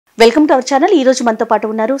Welcome to our channel. ఈ రోజు మనతో పాటు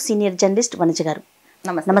ఉన్నారు సీనియర్ జర్నలిస్ట్ వనజ గారు.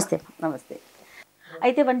 నమస్తే. నమస్తే.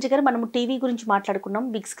 అయితే వనజ గారు, మనం టీవీ గురించి మాట్లాడుకున్నాం,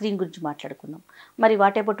 బిగ్ స్క్రీన్ గురించి మాట్లాడుకున్నాం. మరి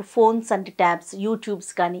వాట్ అబౌట్ ఫోన్స్ అంటే ట్యాబ్స్,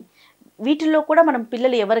 యూట్యూబ్స్ కానీ వీటిల్లో కూడా మనం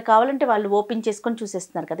పిల్లలు ఎవరు కావాలంటే వాళ్ళు ఓపెన్ చేసుకొని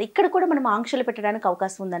చూసేస్తున్నారు కదా. ఇక్కడ కూడా మనం ఆంక్షలు పెట్టడానికి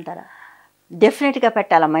అవకాశం ఉందంటారా? డెఫినెట్గా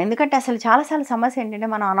పెట్టాలమ్మా. ఎందుకంటే అసలు చాలాసార్లు సమస్య ఏంటంటే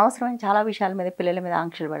మనం అనవసరమైన చాలా విషయాల మీద పిల్లల మీద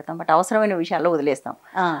ఆంక్షలు పెడతాం, బట్ అవసరమైన విషయాల్లో వదిలేస్తాం.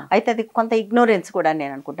 అయితే అది కొంత ఇగ్నోరెన్స్ కూడా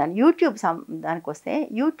నేను అనుకుంటాను. యూట్యూబ్ దానికి వస్తే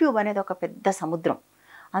యూట్యూబ్ అనేది ఒక పెద్ద సముద్రం.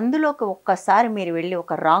 అందులోకి ఒక్కసారి మీరు వెళ్ళి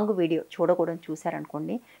ఒక రాంగ్ వీడియో చూడకూడదు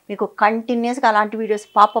చూసారనుకోండి, మీకు కంటిన్యూస్గా అలాంటి వీడియోస్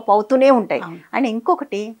పాపప్ అవుతూనే ఉంటాయి. అండ్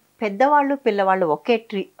ఇంకొకటి, పెద్దవాళ్ళు పిల్లవాళ్ళు ఒకే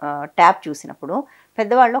ట్యాబ్ చూసినప్పుడు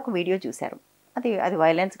పెద్దవాళ్ళు ఒక వీడియో చూశారు, అది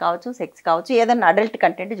వైలెన్స్ కావచ్చు, సెక్స్ కావచ్చు, ఏదైనా అడల్ట్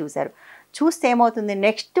కంటెంట్ చూశారు. చూస్తే ఏమవుతుంది,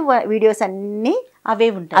 నెక్స్ట్ వీడియోస్ అన్నీ అవే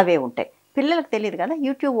ఉంటాయి. పిల్లలకు తెలియదు కదా,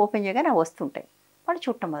 యూట్యూబ్ ఓపెన్ చేయగానే అవి వస్తుంటాయి, వాళ్ళు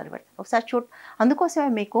చూడటం మొదలు పెడతారు. ఒకసారి అందుకోసమే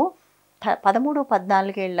మీకు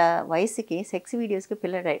 13-14 ఏళ్ల వయసుకి సెక్స్ వీడియోస్కి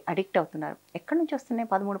పిల్లలు అడిక్ట్ అవుతున్నారు. ఎక్కడి నుంచి వస్తున్నాయి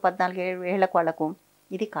 13-14 ఏళ్లకు వాళ్ళకు?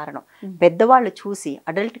 ఇది కారణం. పెద్దవాళ్ళు చూసి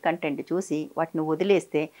అడల్ట్ కంటెంట్ చూసి వాటిని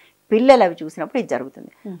వదిలేస్తే పిల్లలు అవి చూసినప్పుడు ఇది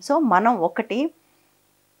జరుగుతుంది. సో మనం ఒకటి,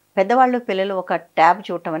 పెద్దవాళ్ళు పిల్లలు ఒక ట్యాబ్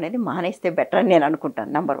చూడటం అనేది మానేస్తే బెటర్ అని నేను అనుకుంటాను.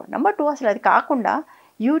 నెంబర్ 1. నెంబర్ 2, అసలు అది కాకుండా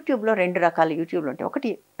యూట్యూబ్లో 2 రకాల యూట్యూబ్లు ఉంటాయి. ఒకటి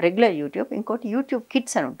రెగ్యులర్ యూట్యూబ్, ఇంకోటి యూట్యూబ్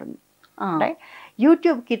కిడ్స్ అని ఉంటుంది. రైట్.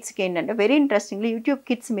 యూట్యూబ్ కిడ్స్కి ఏంటంటే వెరీ ఇంట్రెస్టింగ్లీ, యూట్యూబ్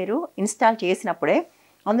కిడ్స్ మీరు ఇన్స్టాల్ చేసినప్పుడే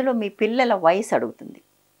అందులో మీ పిల్లల వయసు అడుగుతుంది.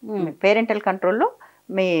 పేరెంటల్ కంట్రోల్లో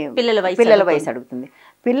మీ పిల్లల వయసు అడుగుతుంది.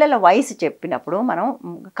 పిల్లల వయసు చెప్పినప్పుడు మనం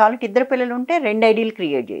కాబట్టి 2 పిల్లలు ఉంటే 2 ఐడీలు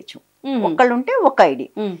క్రియేట్ చేయొచ్చు, ఒకళ్ళు ఉంటే ఒక ఐడి.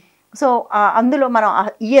 సో అందులో మనం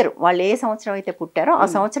ఇయర్ వాళ్ళు ఏ సంవత్సరం అయితే పుట్టారో ఆ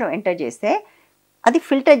సంవత్సరం ఎంటర్ చేస్తే అది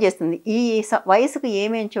ఫిల్టర్ చేస్తుంది. ఈ వయసుకు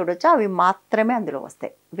ఏమేమి చూడొచ్చో అవి మాత్రమే అందులో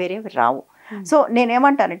వస్తాయి, వేరేవి రావు. సో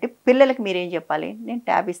నేనేమంటానంటే పిల్లలకి మీరేం చెప్పాలి, నేను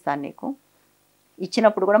ట్యాబ్ ఇస్తాను నీకు,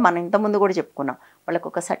 ఇచ్చినప్పుడు కూడా మనం ఇంతకుముందు కూడా చెప్పుకున్నాం, వాళ్ళకి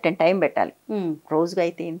ఒక సర్టెన్ టైం పెట్టాలి. రోజుగా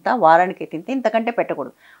అయితే ఇంత, వారానికి అయితే ఇంత, ఇంతకంటే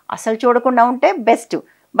పెట్టకూడదు. అసలు చూడకుండా ఉంటే బెస్ట్.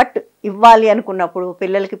 బట్ ఇవ్వాలి అనుకున్నప్పుడు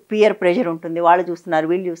పిల్లలకి పియర్ ప్రెషర్ ఉంటుంది, వాళ్ళు చూస్తున్నారు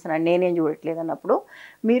వీళ్ళు చూస్తున్నారు నేనేం చూడట్లేదు అన్నప్పుడు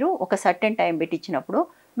మీరు ఒక సర్టెన్ టైం పెట్టించినప్పుడు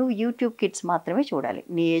నువ్వు యూట్యూబ్ కిడ్స్ మాత్రమే చూడాలి,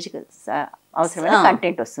 నీ ఏజ్కి అవసరమైన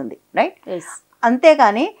కంటెంట్ వస్తుంది. రైట్.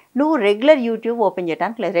 అంతేగాని నువ్వు రెగ్యులర్ యూట్యూబ్ ఓపెన్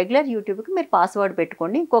చేయడానికి లేదు. రెగ్యులర్ యూట్యూబ్కి మీరు పాస్వర్డ్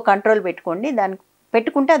పెట్టుకోండి, ఇంకో కంట్రోల్ పెట్టుకోండి, దానికి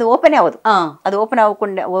పెట్టుకుంటే అది ఓపెన్ అవ్వదు, అది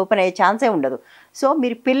ఓపెన్ అయ్యే ఛాన్సే ఉండదు. సో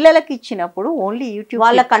మీరు పిల్లలకి ఇచ్చినప్పుడు ఓన్లీ యూట్యూబ్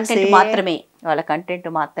వాళ్ళ కంటెంట్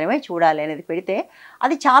మాత్రమే చూడాలి అనేది పెడితే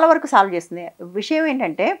అది చాలా వరకు సాల్వ్ చేస్తుంది. విషయం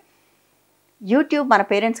ఏంటంటే యూట్యూబ్ మన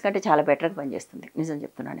పేరెంట్స్ కంటే చాలా బెటర్గా పనిచేస్తుంది, నిజం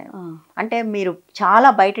చెప్తున్నాను నేను. అంటే మీరు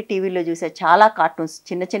చాలా బయట టీవీలో చూసే చాలా కార్టూన్స్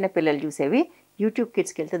చిన్న చిన్న పిల్లలు చూసేవి యూట్యూబ్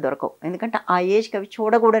కిడ్స్కి వెళ్తే దొరకవు. ఎందుకంటే ఆ ఏజ్కి అవి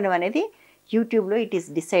చూడకూడదు అనేది యూట్యూబ్లో ఇట్ ఈస్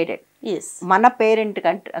డిసైడెడ్. మన పేరెంట్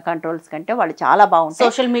కంట్రోల్స్ కంటే వాళ్ళు చాలా బాగుంటాయి.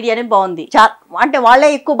 సోషల్ మీడియానే బాగుంది, అంటే వాళ్ళే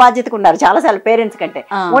ఎక్కువ బాధ్యతగా ఉన్నారు చాలాసార్లు పేరెంట్స్ కంటే.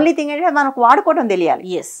 ఓన్లీ థింగ్ ఏంటంటే మనకు వాడుకోవడం తెలియాలి.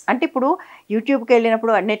 అంటే ఇప్పుడు యూట్యూబ్కి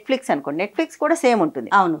వెళ్ళినప్పుడు నెట్ఫ్లిక్స్ అనుకోండి, నెట్ఫ్లిక్స్ కూడా సేమ్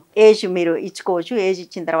ఉంటుంది. అవును, ఏజ్ మీరు ఇచ్చుకోవచ్చు, ఏజ్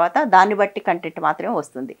ఇచ్చిన తర్వాత దాన్ని బట్టి కంటెంట్ మాత్రమే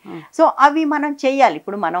వస్తుంది. సో అవి మనం చెయ్యాలి.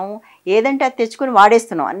 ఇప్పుడు మనం ఏదంటే అది తెచ్చుకొని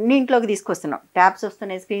వాడేస్తున్నాం, అన్ని ఇంట్లోకి తీసుకొస్తున్నాం, ట్యాబ్స్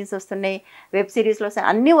వస్తున్నాయి, స్క్రీన్స్ వస్తున్నాయి, వెబ్ సిరీస్లు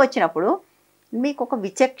వస్తున్నాయి, అన్నీ వచ్చినప్పుడు మీకు ఒక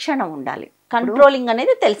విచక్షణ ఉండాలి, కంట్రోలింగ్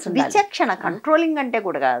అనేది తెలుసు. విచక్షణ, కంట్రోలింగ్ అంటే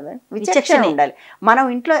కూడా కాదు, విచక్షణ ఉండాలి. మనం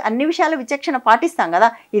ఇంట్లో అన్ని విషయాలు విచక్షణ పాటిస్తాం కదా,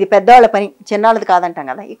 ఇది పెద్దవాళ్ళ పని చిన్నాళ్ళది కాదంటాం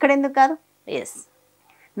కదా, ఇక్కడ ఎందుకు కాదు?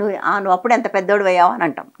 నువ్వు అప్పుడు ఎంత పెద్దోడు అయ్యావు అని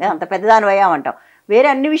అంటాం, అంత పెద్దదాని అయ్యావు అంటాం, వేరే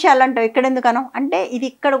అన్ని విషయాలు అంటావు, ఇక్కడ ఎందుకనం అంటే ఇది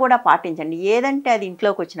ఇక్కడ కూడా పాటించండి. ఏదంటే అది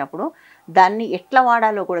ఇంట్లోకి వచ్చినప్పుడు దాన్ని ఎట్లా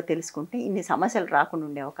వాడాలో కూడా తెలుసుకుంటే ఇన్ని సమస్యలు రాకుండా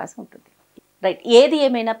ఉండే అవకాశం ఉంటుంది. రైట్. ఏది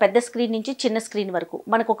ఏమైనా పెద్ద స్క్రీన్ నుంచి చిన్న స్క్రీన్ వరకు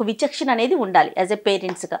మనకు ఒక విచక్షణ అనేది ఉండాలి. యాజ్ ఎ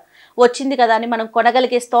పేరెంట్స్గా వచ్చింది కదా అని మనం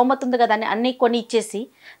కొనగలిగే స్తోమత ఉంది కదా అని అన్నీ కొని ఇచ్చేసి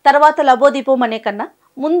తర్వాత లబోదీపం అనే కన్నా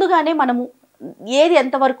ముందుగానే మనము ఏది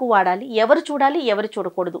ఎంతవరకు వాడాలి, ఎవరు చూడాలి, ఎవరు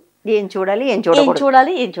చూడకూడదు, ఏం చూడాలి, ఏం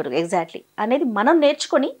చూడదు ఎగ్జాక్ట్లీ అనేది మనం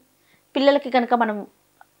నేర్చుకొని పిల్లలకి కనుక మనం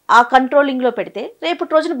ఆ కంట్రోలింగ్లో పెడితే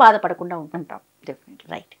రేపటి రోజున బాధపడకుండా ఉంటుంటాం. Definitely.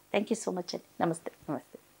 Right. Thank you so much అండి. నమస్తే.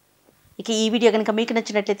 ఇక ఈ వీడియో కనుక మీకు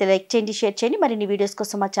నచ్చినట్లయితే లైక్ చేయండి, షేర్ చేయండి. మరిన్ని వీడియోస్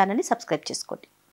కోసం మా ఛానల్ని సబ్స్క్రైబ్ చేసుకోండి.